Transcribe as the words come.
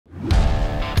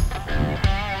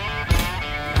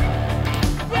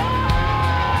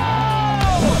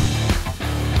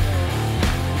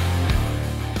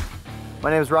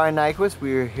My name is Ryan Nyquist.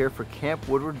 We are here for Camp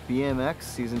Woodward BMX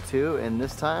Season 2, and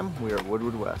this time we are at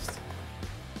Woodward West.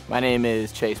 My name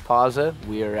is Chase Pauza.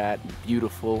 We are at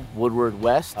beautiful Woodward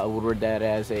West, a Woodward that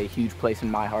has a huge place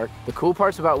in my heart. The cool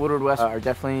parts about Woodward West are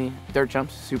definitely dirt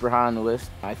jumps, super high on the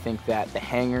list. I think that the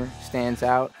hangar stands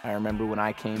out. I remember when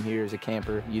I came here as a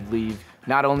camper, you'd leave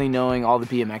not only knowing all the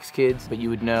BMX kids, but you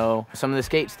would know some of the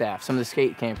skate staff, some of the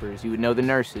skate campers, you would know the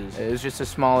nurses. It was just a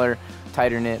smaller,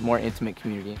 tighter knit, more intimate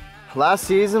community. Last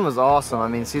season was awesome. I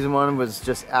mean, season 1 was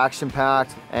just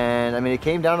action-packed, and I mean, it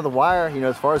came down to the wire. You know,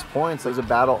 as far as points, it was a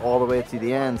battle all the way to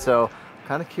the end. So,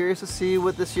 kind of curious to see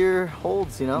what this year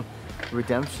holds. You know,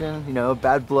 redemption. You know,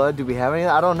 bad blood. Do we have any?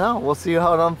 I don't know. We'll see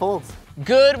how it unfolds.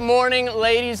 Good morning,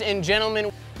 ladies and gentlemen.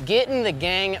 Getting the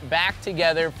gang back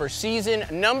together for season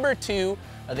number 2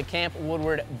 of the Camp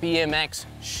Woodward BMX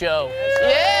show.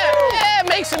 Yeah,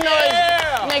 make some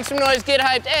noise. Make some noise. Get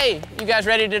hyped. Hey, you guys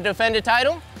ready to defend a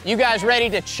title? You guys ready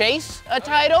to chase a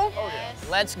title? Oh, yes.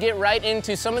 Let's get right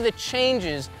into some of the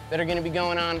changes that are gonna be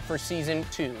going on for season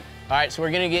 2. All right, so we're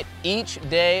gonna get each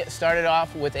day started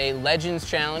off with a Legends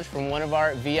Challenge from one of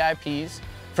our VIPs.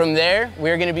 From there,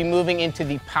 we're gonna be moving into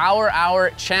the Power Hour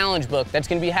Challenge book. That's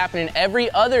gonna be happening every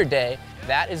other day.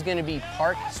 That is gonna be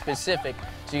park specific.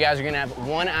 So you guys are gonna have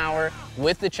 1 hour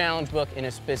with the challenge book in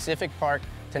a specific park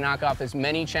to knock off as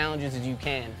many challenges as you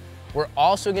can. We're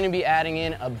also gonna be adding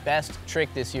in a best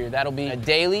trick this year. That'll be a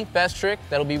daily best trick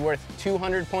that'll be worth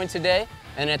 200 points a day.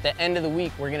 And at the end of the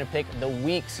week, we're gonna pick the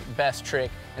week's best trick,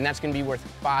 and that's gonna be worth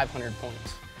 500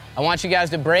 points. I want you guys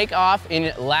to break off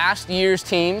in last year's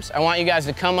teams. I want you guys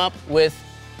to come up with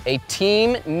a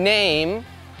team name,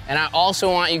 and I also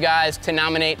want you guys to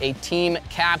nominate a team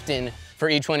captain for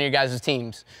each one of your guys'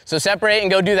 teams. So separate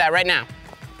and go do that right now.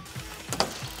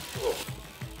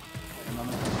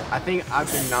 I think I've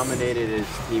been nominated as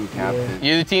team captain.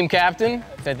 You're the team captain?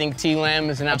 I think T. Lamb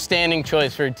is an outstanding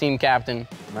choice for a team captain.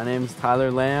 My name's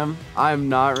Tyler Lamb. I'm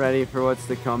not ready for what's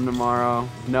to come tomorrow.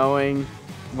 Knowing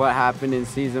what happened in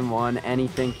season 1,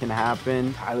 anything can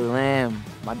happen. Tyler Lamb,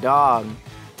 my dog.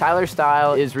 Tyler's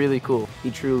style is really cool. He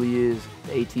truly is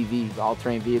the ATV, the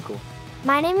all-terrain vehicle.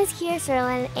 My name is Kiera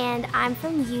Serlin, and I'm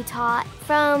from Utah.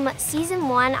 From season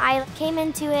 1, I came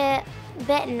into it a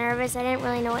bit nervous. I didn't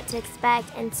really know what to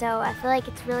expect, and so I feel like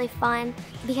it's really fun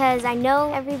because I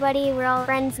know everybody, we're all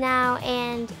friends now,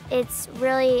 and it's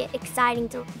really exciting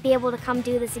to be able to come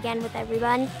do this again with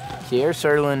everyone. Kiera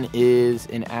Serlin is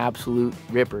an absolute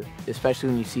ripper, especially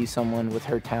when you see someone with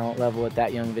her talent level at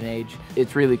that young of an age.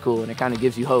 It's really cool, and it kind of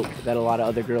gives you hope that a lot of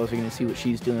other girls are going to see what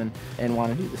she's doing and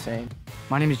want to do the same.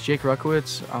 My name is Jake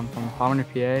Ruckowitz. I'm from Palmer,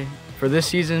 PA. For this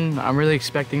season, I'm really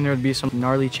expecting there to be some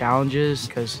gnarly challenges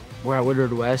because we're at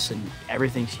Woodward West and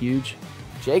everything's huge.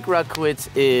 Jake Ruckowitz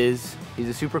he's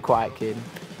a super quiet kid.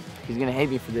 He's gonna hate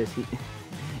me for this.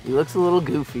 He looks a little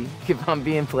goofy, if I'm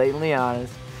being blatantly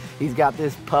honest. He's got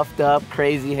this puffed up,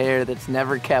 crazy hair that's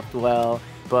never kept well,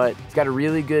 but he's got a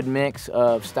really good mix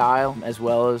of style as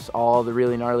well as all the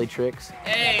really gnarly tricks.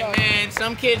 Hey man,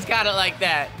 some kids got it like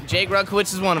that. Jake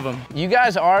Ruckowitz is one of them. You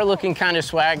guys are looking kind of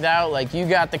swagged out. Like you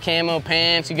got the camo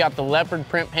pants, you got the leopard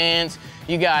print pants,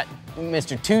 you got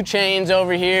Mr. 2 Chainz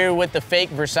over here with the fake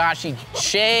Versace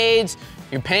shades.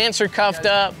 Your pants are cuffed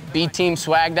up. B team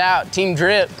swagged out. Team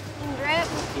drip. Team drip.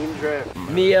 Team drip.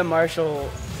 Mia Marshall,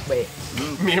 wait.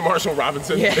 Mia Marshall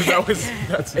Robinson. Yeah. Is that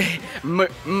that's Hey, my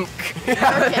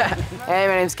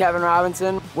name's Kevin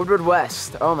Robinson. Woodward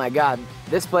West. Oh my God,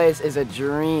 this place is a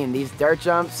dream. These dirt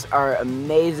jumps are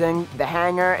amazing. The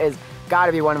hangar is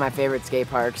gotta be one of my favorite skate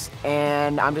parks,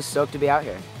 and I'm just stoked to be out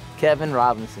here. Kevin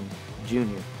Robinson,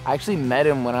 Jr. I actually met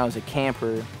him when I was a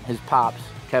camper. His pops,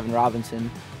 Kevin Robinson,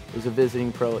 was a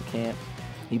visiting pro at camp.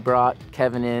 He brought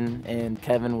Kevin in, and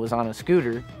Kevin was on a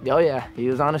scooter. Oh yeah, he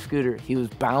was on a scooter. He was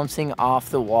bouncing off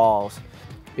the walls.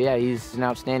 But yeah, he's an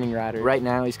outstanding rider. Right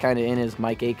now, he's kind of in his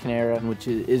Mike Aiken era, which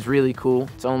is really cool.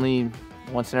 It's only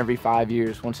once in every 5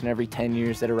 years, once in every 10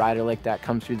 years that a rider like that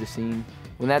comes through the scene.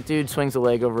 When that dude swings a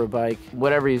leg over a bike,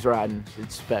 whatever he's riding,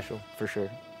 it's special, for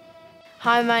sure.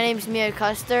 Hi, my name's Mia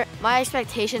Custer. My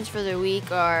expectations for the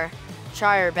week are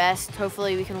try our best.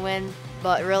 Hopefully we can win,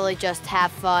 but really just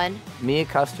have fun. Mia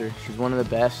Custer, she's one of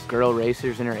the best girl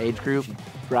racers in her age group. She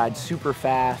rides super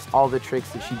fast. All the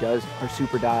tricks that she does are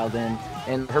super dialed in,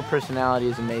 and her personality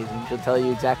is amazing. She'll tell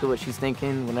you exactly what she's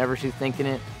thinking whenever she's thinking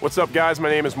it. What's up, guys? My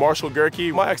name is Marshall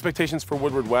Gerke. My expectations for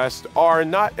Woodward West are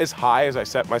not as high as I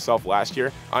set myself last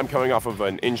year. I'm coming off of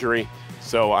an injury,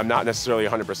 so I'm not necessarily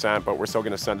 100%, but we're still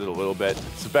going to send it a little bit.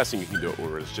 It's the best thing you can do at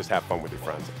Woodward is just have fun with your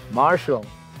friends. Marshall,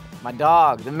 my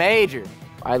dog, the Major.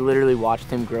 I literally watched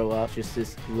him grow up, just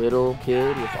this little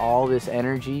kid with all this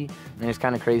energy. And it's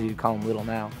kind of crazy to call him little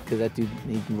now, because that dude,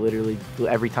 he can literally,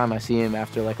 every time I see him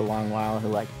after like a long while, he'll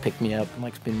like pick me up and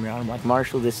like spin me around. I'm like,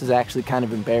 Marshall, this is actually kind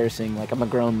of embarrassing. Like, I'm a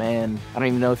grown man. I don't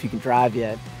even know if you can drive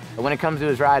yet. But when it comes to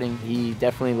his riding, he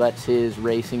definitely lets his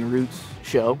racing roots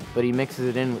show, but he mixes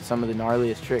it in with some of the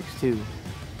gnarliest tricks too.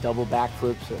 Double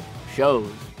backflips,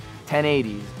 shows,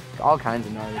 1080s, all kinds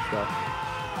of gnarly stuff.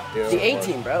 Yeah, the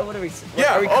A-team, bro. What are we?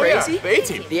 Yeah, are we crazy? Yeah, the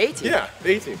A-team. The A-team. Yeah,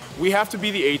 the A-team. We have to be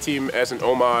the A-team as an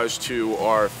homage to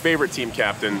our favorite team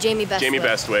captain, Jamie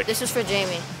Bestwick. This is for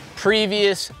Jamie.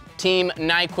 Previous Team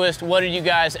Nyquist, what did you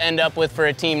guys end up with for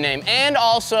a team name? And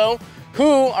also,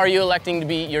 who are you electing to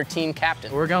be your team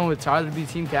captain? We're going with Tyler to be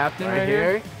team captain right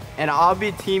here. And I'll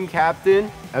be team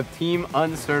captain of Team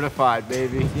Uncertified,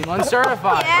 baby. Team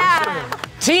Uncertified. Yeah.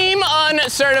 Team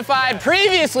Uncertified,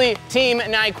 previously Team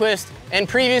Nyquist, and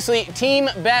previously Team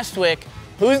Bestwick.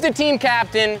 Who's the team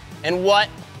captain and what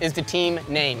is the team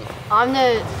name? I'm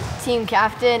the team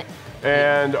captain.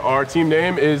 And our team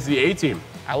name is the A-team.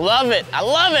 I love it, I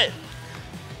love it.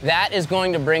 That is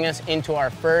going to bring us into our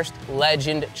first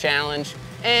Legend Challenge,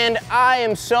 and I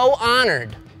am so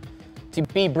honored to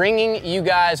be bringing you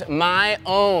guys my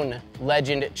own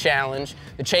Legend Challenge,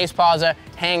 the Chase Pauza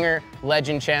Hanger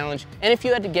Legend Challenge. And if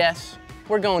you had to guess,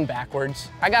 we're going backwards.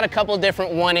 I got a couple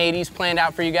different 180s planned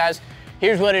out for you guys.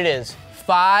 Here's what it is.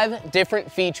 5 different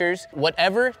features.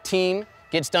 Whatever team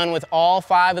gets done with all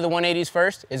 5 of the 180s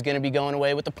first is gonna be going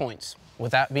away with the points.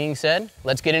 With that being said,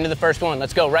 let's get into the first one.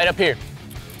 Let's go right up here.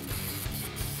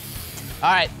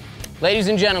 All right, ladies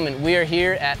and gentlemen, we are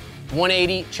here at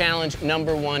 180 challenge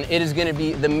number 1. It is gonna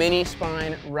be the mini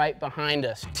spine right behind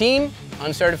us. Team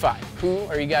Uncertified, who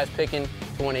are you guys picking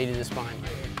to 180 the spine?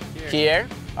 Kier,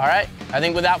 all right. I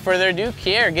think without further ado,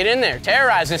 Kier, get in there,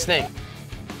 terrorize this thing.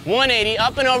 180,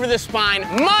 up and over the spine,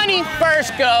 money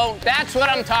first go. That's what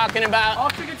I'm talking about.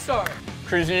 Off to a good start.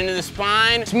 Cruising into the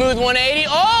spine, smooth 180.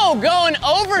 Oh, going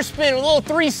overspin, a little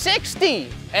 360.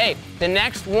 Hey, the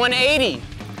next 180,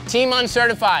 Team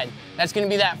Uncertified. That's gonna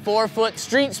be that 4-foot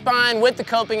street spine with the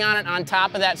coping on it on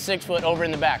top of that 6-foot over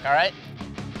in the back, all right?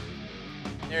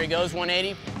 There he goes,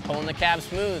 180, pulling the cab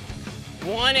smooth.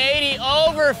 180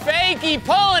 over fakie,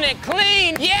 pulling it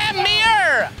clean. Yeah,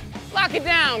 mirror! Lock it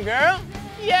down, girl.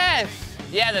 Yes.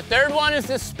 Yeah, the third one is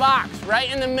the Spox,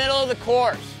 right in the middle of the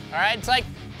course, all right? It's like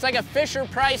a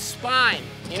Fisher-Price spine,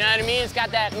 you know what I mean? It's got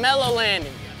that mellow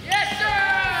landing. Yes,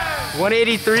 sir!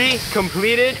 183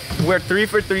 completed. We're 3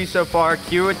 for 3 so far.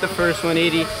 Q with the first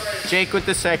 180, Jake with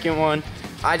the second one.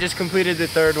 I just completed the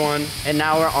third one, and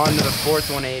now we're on to the fourth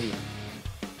 180.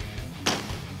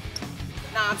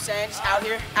 Nah, I'm saying, just out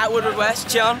here at Woodward West,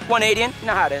 chilling, 180, you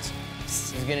know how it is.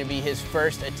 This is gonna be his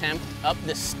first attempt up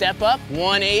the step up.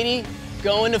 180,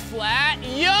 going to flat.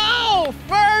 Yo,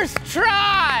 first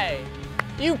try!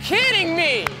 You kidding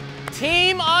me?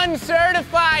 Team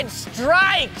Uncertified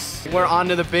strikes. We're on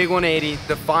to the big 180,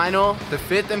 the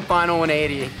 5th and final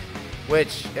 180,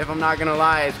 which, if I'm not gonna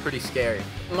lie, is pretty scary.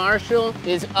 Marshall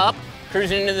is up,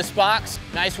 cruising into the Spox.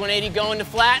 Nice 180 going to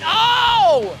flat.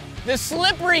 Oh! The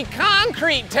slippery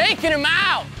concrete taking him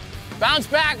out. Bounce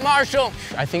back, Marshall.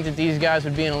 I think that these guys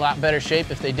would be in a lot better shape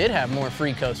if they did have more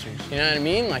free coasters. You know what I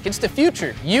mean? Like, it's the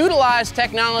future. Utilize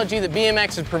technology that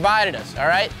BMX has provided us, all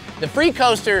right? The free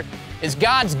coaster is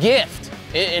God's gift,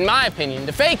 in my opinion,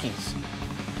 to fakies.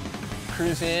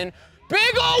 Cruise in.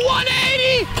 Big ol'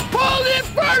 180! Pulled it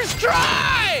first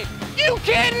try! You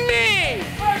kidding me?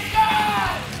 First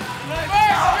try! First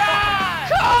try!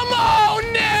 Come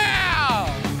on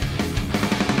now!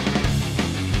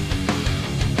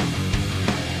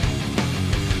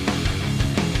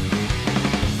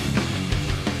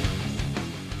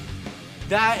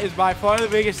 That is by far the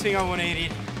biggest thing on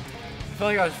 180. I feel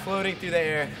like I was floating through the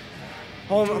air.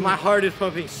 Oh, my heart is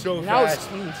pumping so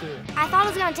fast. That was clean too. I thought it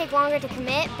was gonna take longer to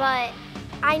commit, but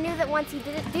I knew that once he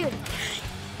did it, dude,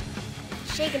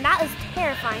 shaking, that was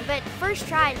terrifying. But first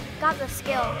try, got the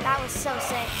skill. That was so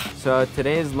sick. So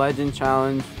today's Legend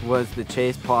Challenge was the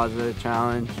Chase Pauza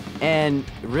Challenge. And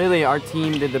really, our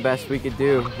team did the best we could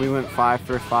do. We went 5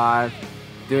 for 5,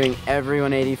 doing every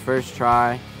 180 first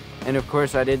try. And of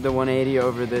course, I did the 180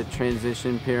 over the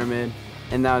transition pyramid,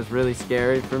 and that was really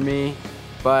scary for me.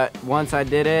 But once I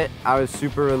did it, I was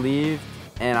super relieved,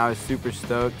 and I was super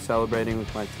stoked celebrating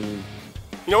with my team.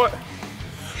 You know what?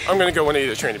 I'm gonna go 180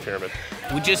 the training pyramid.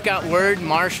 We just got word,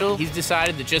 Marshall, he's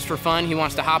decided that just for fun, he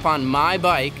wants to hop on my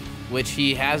bike, which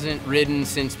he hasn't ridden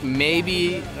since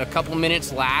maybe a couple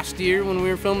minutes last year when we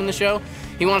were filming the show.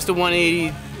 He wants to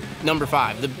 180 number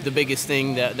 5, the biggest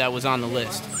thing that was on the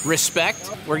list. Respect.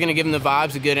 We're gonna give him the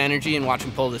vibes, the good energy, and watch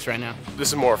him pull this right now. This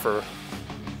is more for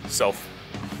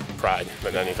self-pride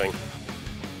than anything.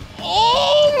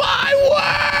 Oh my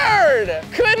word!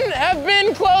 Couldn't have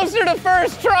been closer to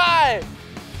first try.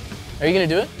 Are you gonna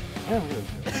do it? Yeah, I'm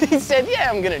good. He said, yeah,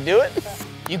 I'm gonna do it.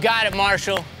 You got it,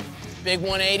 Marshall. Big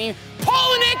 180.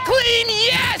 Pulling it clean,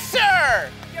 yes, sir!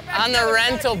 On the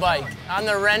rental bike, on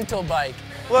the rental bike.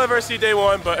 We'll have RC day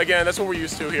 1, but again, that's what we're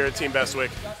used to here at Team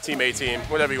Bestwick, Team A-Team,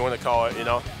 whatever you want to call it, you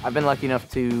know? I've been lucky enough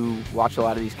to watch a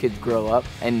lot of these kids grow up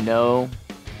and know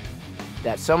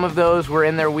that some of those were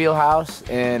in their wheelhouse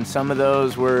and some of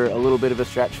those were a little bit of a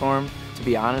stretch for them. To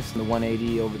be honest, in the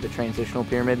 180 over the transitional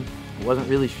pyramid, I wasn't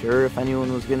really sure if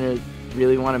anyone was gonna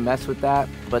really want to mess with that,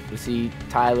 but to see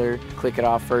Tyler click it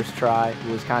off first try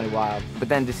was kind of wild. But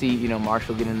then to see, you know,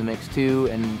 Marshall get in the mix too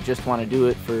and just want to do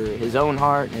it for his own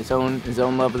heart and his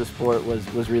own love of the sport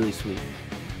was really sweet.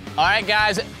 All right,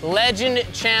 guys, Legend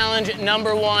Challenge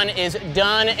number 1 is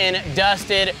done and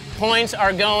dusted. Points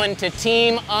are going to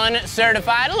Team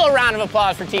Uncertified. A little round of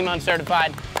applause for Team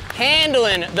Uncertified.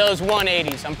 Handling those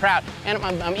 180s. I'm proud. And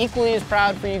I'm equally as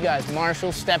proud for you guys.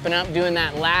 Marshall stepping up, doing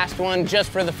that last one just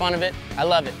for the fun of it. I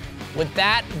love it. With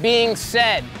that being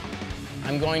said,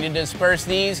 I'm going to disperse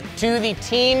these to the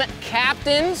team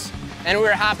captains, and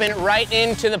we're hopping right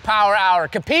into the power hour.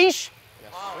 Capiche?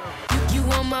 You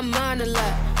on my mind a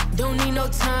lot. Don't need no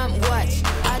time watch.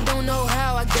 I don't know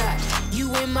how I got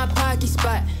you in my pocket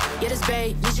spot. Yeah, that's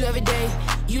babe, need you every day.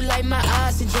 You like my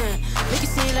oxygen. Make it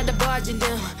seem like the barging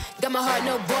down. Got my heart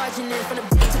no barging in. From the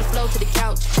bed to the floor to the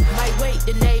couch. Might wake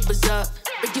the neighbors up.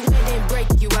 Break you in and break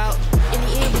you out. In the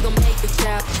end, we gon' make the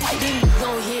child. Then we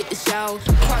gon' hit the shower.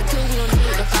 Part 2, we don't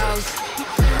need the house.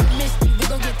 Misty, we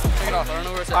gon' get Take it off, I don't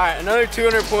know where it's at. All right, another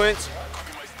 200 points.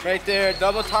 Right there,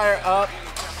 double tire up.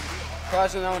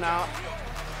 Crossing that one out.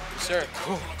 Sir.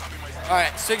 All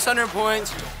right, 600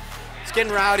 points. It's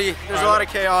getting rowdy. There's a lot of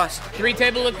chaos. 3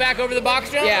 table look back over the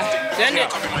box jump? Yeah. Send it.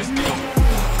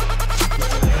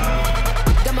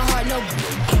 Got my heart no.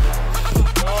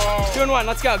 2 and 1,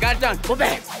 let's go. Got it done. Pull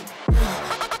back.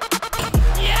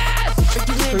 Yes!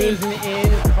 Cruising in,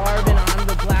 carbon on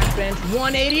the black bench.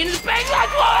 180 into the bank.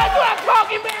 That's what I'm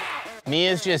talking about!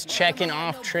 Mia's just checking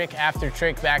off trick after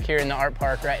trick back here in the art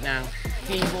park right now.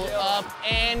 Table up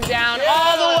and down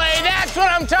all the way. That's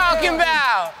what I'm talking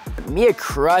about! Mia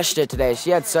crushed it today.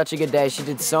 She had such a good day. She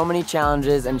did so many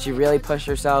challenges and she really pushed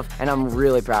herself, and I'm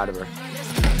really proud of her.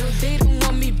 They don't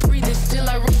want me breathing, still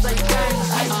I rip like diamonds.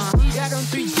 Got on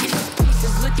 3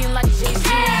 pieces, looking like Jay-Z.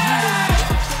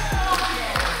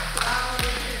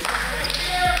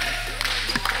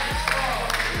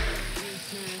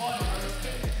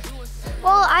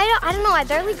 Well, I don't know, I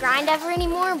barely grind ever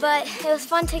anymore, but it was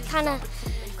fun to kind of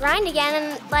grind again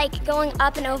and like going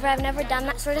up and over. I've never done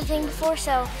that sort of thing before,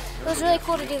 so it was really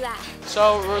cool to do that.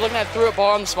 So we're looking at throw it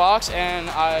ball on the box, and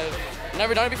I've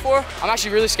never done it before. I'm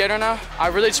actually really scared right now. I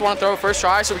really just want to throw it first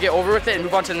try so we get over with it and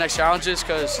move on to the next challenges,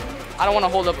 because I don't want to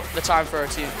hold up the time for our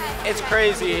team. It's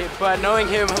crazy, but knowing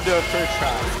him, he'll do it first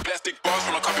try.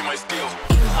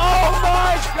 Oh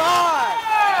my God!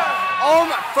 Oh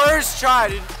my, first try,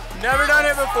 dude. Never done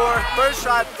it before. First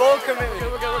try, full commitment.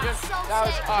 We're good. That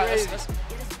was crazy.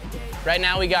 Right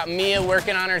now we got Mia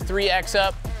working on her 3X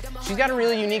up. She's got a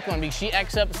really unique one because she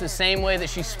X ups the same way that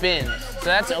she spins. So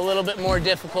that's a little bit more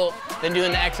difficult than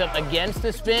doing the X up against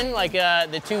the spin like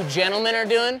the 2 gentlemen are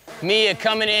doing. Mia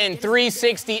coming in,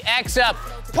 360 X up,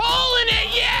 pulling it,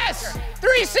 yes!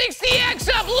 360 X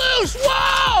up, loose,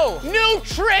 whoa! New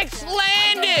tricks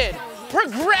landed,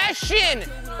 progression.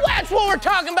 That's what we're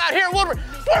talking about here at Woodward.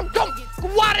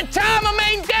 What a time I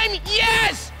maintain,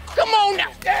 yes! Come on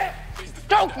now.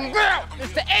 Talking girl,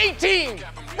 it's the A-team,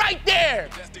 right there,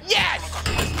 yes!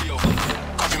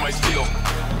 Copy my steel.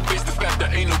 Face the fact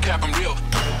that ain't no cap, I'm real.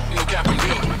 No cap, I'm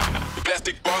real. The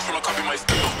plastic bars when I copy my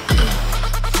steel.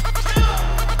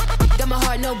 Got my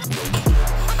heart no.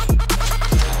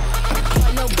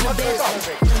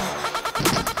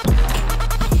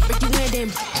 Break you in, then.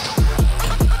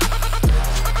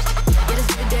 Get us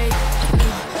every day.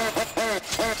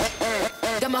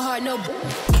 Got my heart no.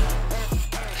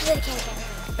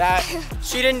 That,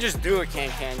 she didn't just do a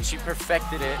can-can, she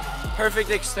perfected it. Perfect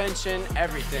extension,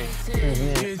 everything.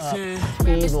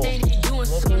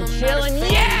 Looking chilling,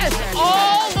 yes!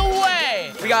 All the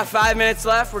way! We got 5 minutes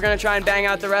left. We're gonna try and bang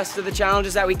out the rest of the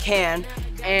challenges that we can,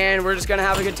 and we're just gonna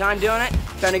have a good time doing it.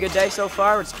 Been a good day so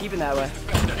far, we're just keeping that way.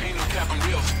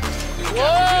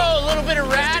 Whoa, a little bit of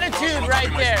gratitude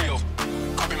right there.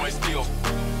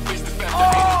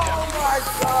 Oh my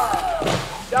God!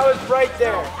 That was right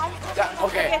there.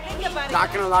 Okay,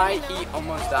 not gonna lie, he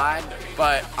almost died,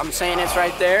 but I'm saying it's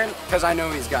right there because I know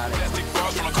he's got it.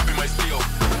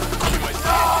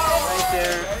 Right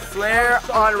there, flare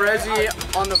on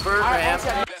Resi on the vert ramp.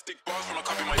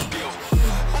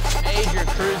 Major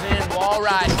cruising, wall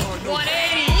ride,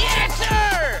 180, yes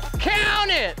sir!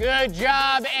 Count it! Good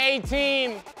job,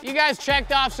 A-team. You guys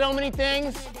checked off so many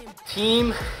things.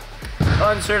 Team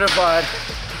uncertified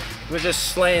was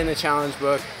just slaying the challenge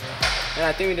book. And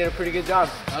I think we did a pretty good job.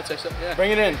 I'll take that, yeah.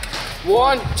 Bring it in.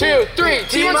 1, 2, 3,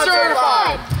 team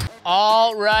uncertified!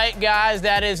 All right, guys,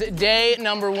 that is day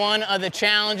number 1 of the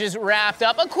challenges wrapped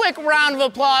up. A quick round of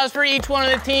applause for each one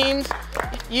of the teams.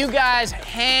 You guys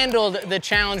handled the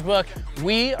challenge book.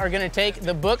 We are gonna take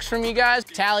the books from you guys,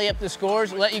 tally up the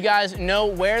scores, let you guys know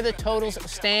where the totals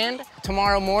stand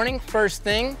tomorrow morning, first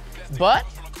thing. But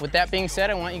with that being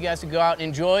said, I want you guys to go out and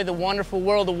enjoy the wonderful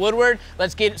world of Woodward.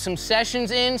 Let's get some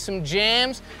sessions in, some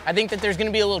jams. I think that there's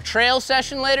gonna be a little trail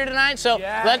session later tonight, so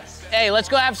let's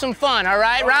go have some fun, all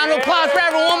right? Round of applause for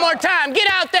everyone one more time. Get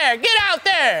out there, get out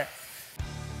there.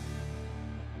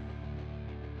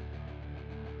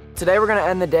 Today we're gonna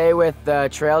end the day with the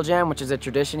trail jam, which is a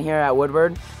tradition here at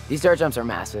Woodward. These dirt jumps are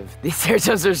massive. These dirt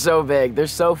jumps are so big. They're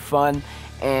so fun,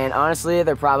 and honestly,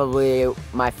 they're probably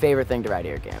my favorite thing to ride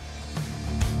here at camp.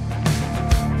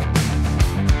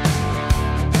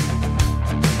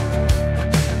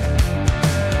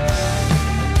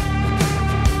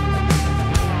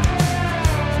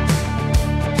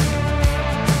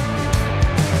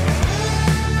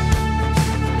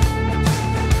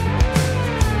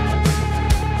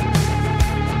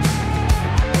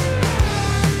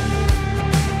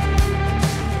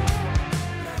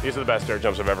 These are the best dirt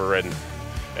jumps I've ever ridden,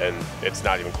 and it's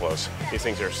not even close. These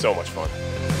things are so much fun.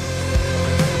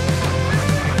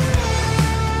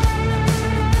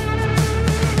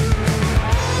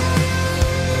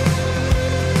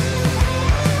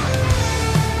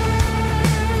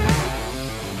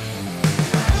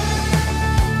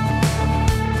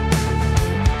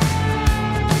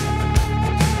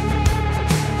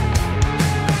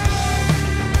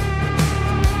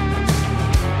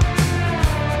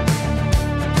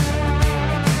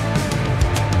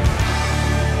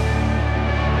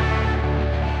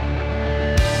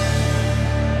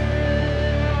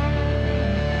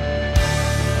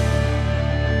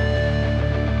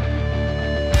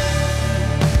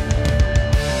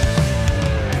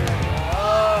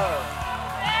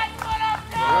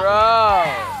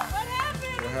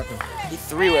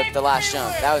 Three-whipped the last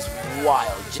jump. That was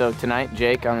wild. So tonight,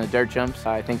 Jake on the dirt jumps,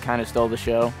 I think kind of stole the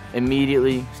show.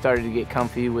 Immediately started to get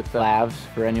comfy with the LAVs.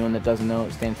 For anyone that doesn't know,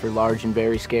 it stands for large and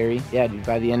very scary. Yeah, dude,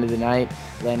 by the end of the night,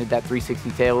 landed that 360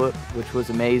 tail whip, which was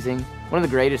amazing. One of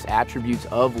the greatest attributes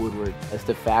of Woodward is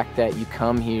the fact that you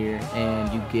come here and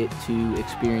you get to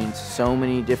experience so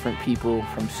many different people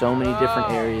from so many different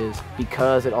areas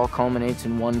because it all culminates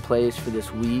in one place for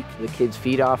this week. The kids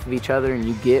feed off of each other and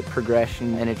you get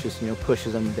progression, and it just,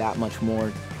 pushes them that much more.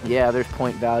 Yeah, there's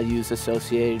point values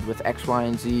associated with X, Y,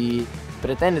 and Z, but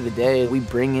at the end of the day, we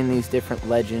bring in these different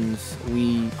legends.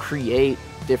 We create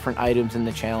different items in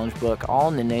the challenge book, all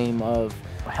in the name of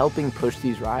helping push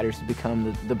these riders to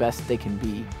become the best they can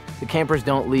be. The campers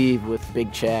don't leave with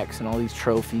big checks and all these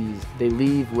trophies. They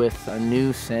leave with a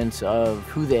new sense of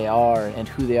who they are and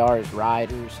who they are as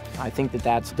riders. I think that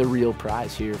that's the real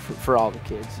prize here for all the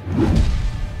kids.